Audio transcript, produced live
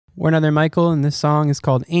We're another Michael, and this song is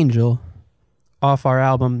called Angel, off our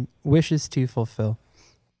album Wishes to Fulfill.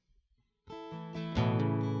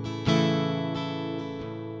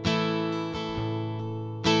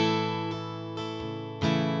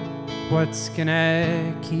 What's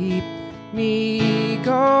gonna keep me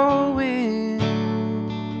going?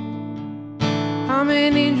 I'm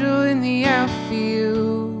an angel in the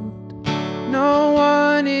outfield. No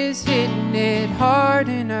one is hitting it hard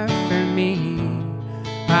enough for me.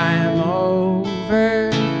 I am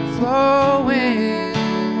overflowing.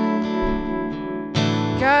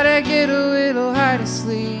 Gotta get a little high to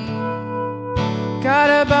sleep.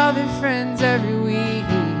 Gotta bother friends every week.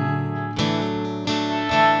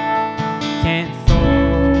 Can't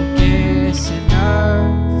focus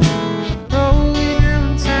enough. Rolling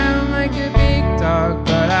around town like a big dog,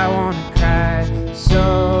 but I wanna cry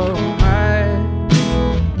so much.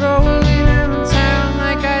 Rolling around town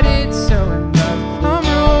like I did so in love. I'm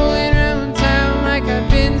rolling around town like I've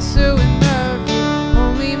been so in love. It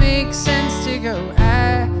only makes sense to go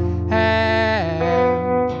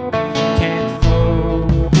can't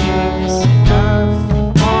focus enough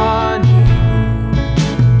on you.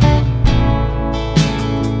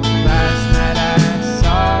 Last night I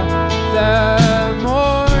saw the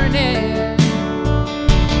morning,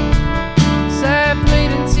 sat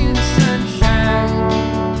played into the sunshine.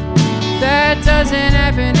 That doesn't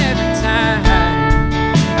happen every time.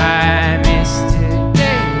 I missed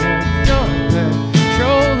today of your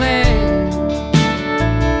patrolling.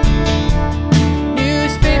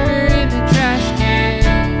 Newspaper in the trash can,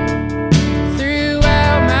 threw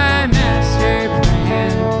out my master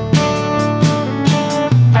plan.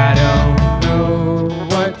 I don't know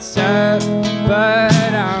what's up,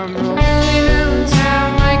 but I'm rolling around town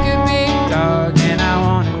like a big dog, and I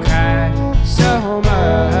wanna cry so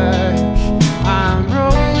much. I'm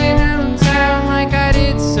rolling around town like I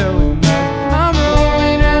did so in love. I'm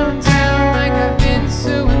rolling around town like I've been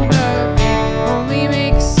so in love. It only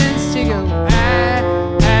makes sense to go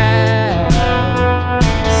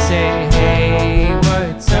say, hey,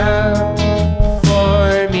 what's up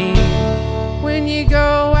for me? When you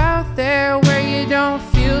go out there where you don't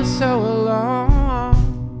feel so alone,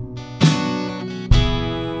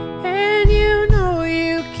 and you know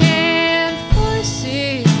you can't force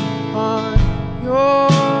it on your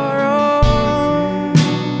own.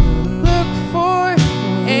 Look for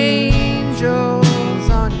angels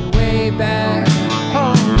on your way back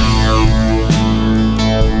home.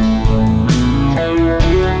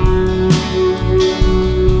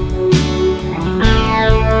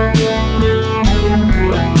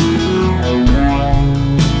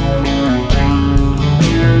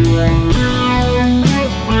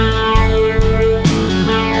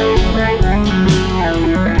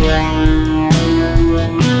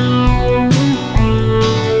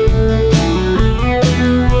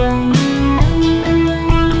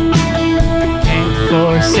 Can't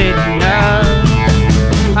force it enough.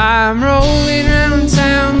 I'm rolling around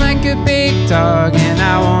town like a big dog, and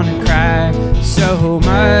I wanna cry so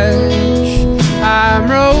much. I'm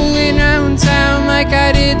rolling around town like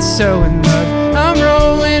I did so in love. I'm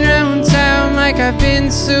rolling around town like I've been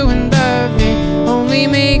so in love. It only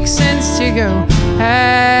makes sense to go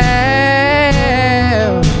hell.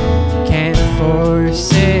 Can't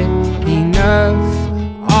force it enough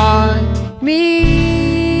on me.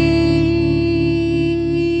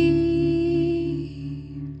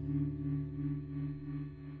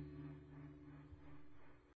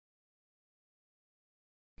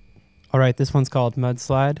 All right, this one's called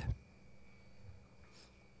Mudslide.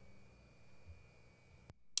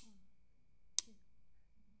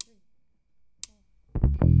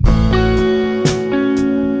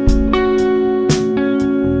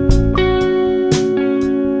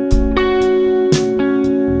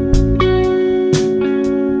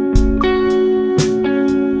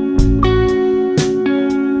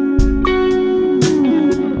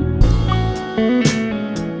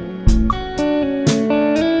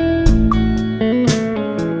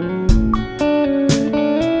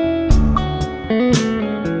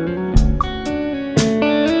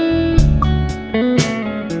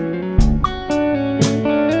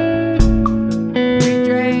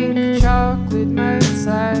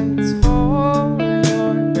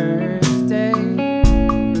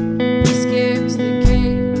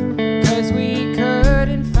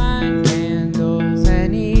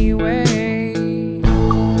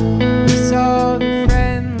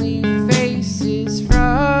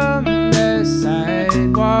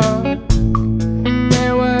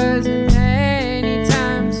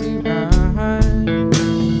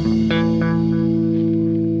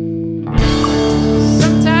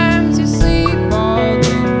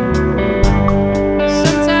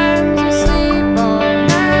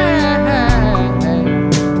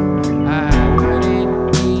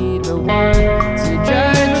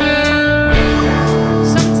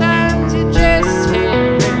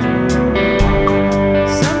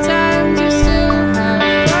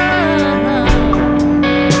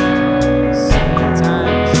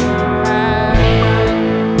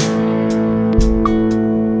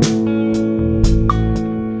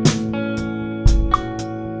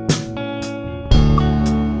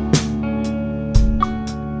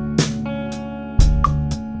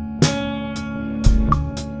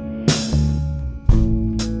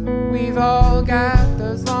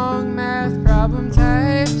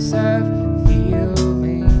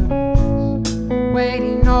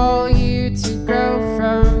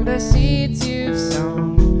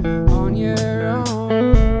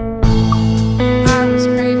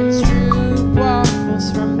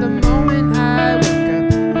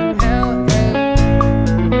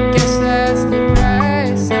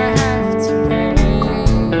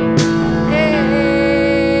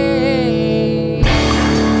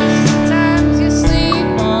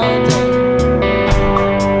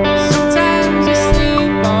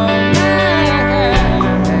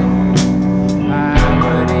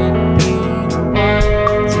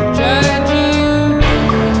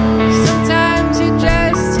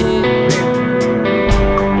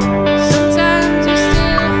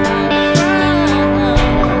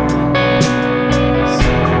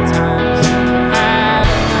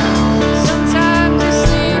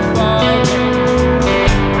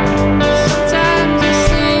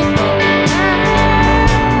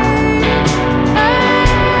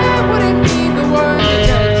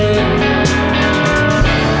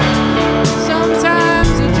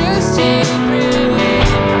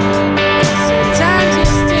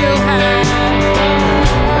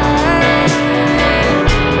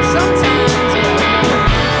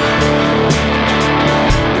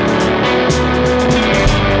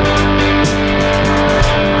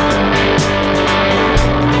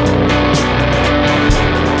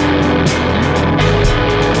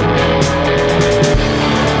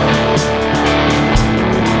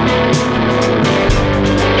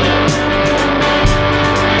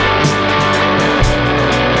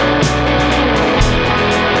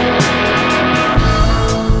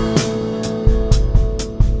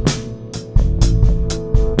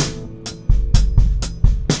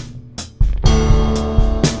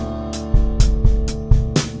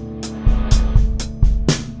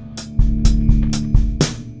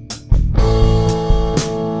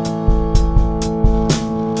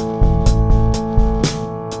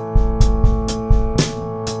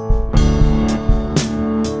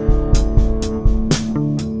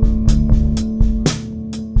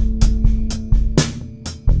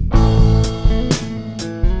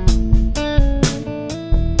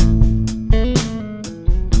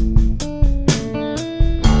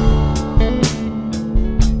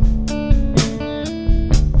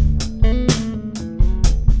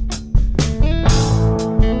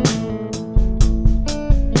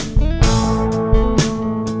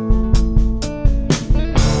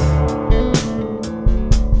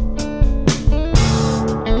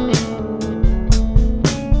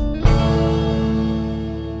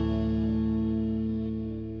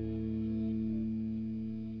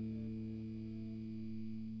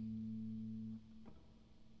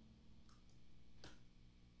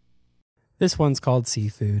 This one's called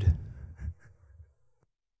Seafood.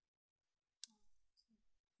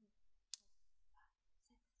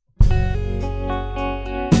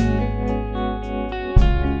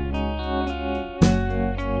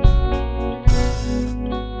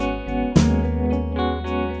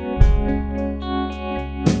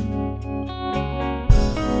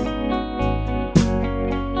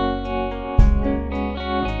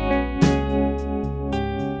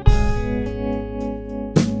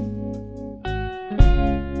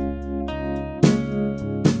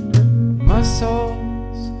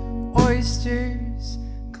 Mussels, oysters,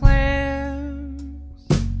 clams.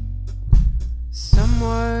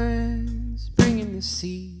 Someone's bringing the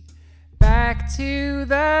sea back to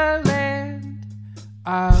the land.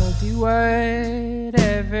 I'll do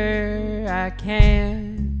whatever I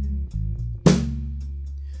can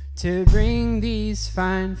to bring these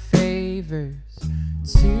fine favors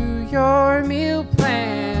to your meal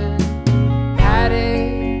plan.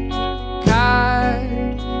 Haddock,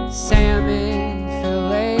 cod, salmon,